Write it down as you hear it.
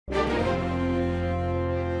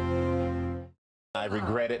I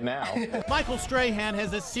regret it now. Michael Strahan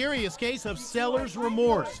has a serious case of seller's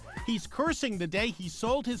remorse. He's cursing the day he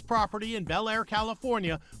sold his property in Bel-Air,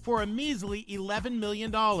 California for a measly $11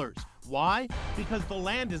 million. Why? Because the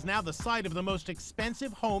land is now the site of the most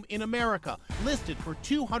expensive home in America, listed for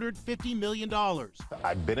 $250 million.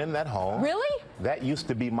 I've been in that home. Really? That used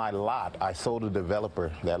to be my lot. I sold a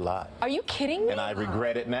developer that lot. Are you kidding me? And I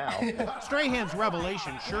regret it now. Strahan's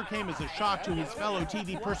revelation sure came as a shock to his fellow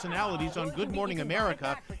TV personalities on Good Morning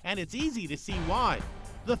America, and it's easy to see why.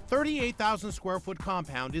 The 38,000 square foot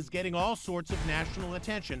compound is getting all sorts of national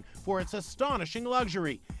attention for its astonishing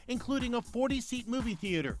luxury, including a 40-seat movie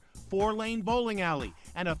theater, 4-lane bowling alley,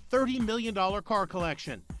 and a $30 million car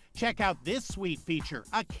collection. Check out this sweet feature,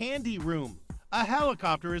 a candy room. A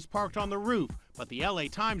helicopter is parked on the roof, but the LA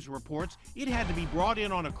Times reports it had to be brought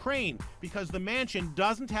in on a crane because the mansion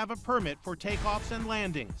doesn't have a permit for takeoffs and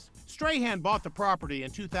landings. Strahan bought the property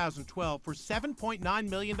in 2012 for $7.9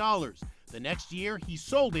 million. The next year, he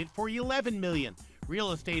sold it for $11 million.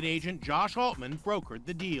 Real estate agent Josh Altman brokered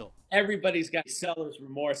the deal. Everybody's got seller's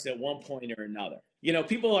remorse at one point or another. You know,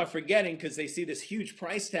 people are forgetting because they see this huge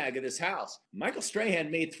price tag of this house. Michael Strahan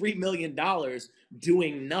made $3 million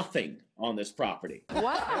doing nothing on this property.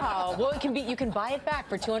 Wow. Well, it can be. You can buy it back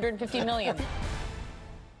for $250 million.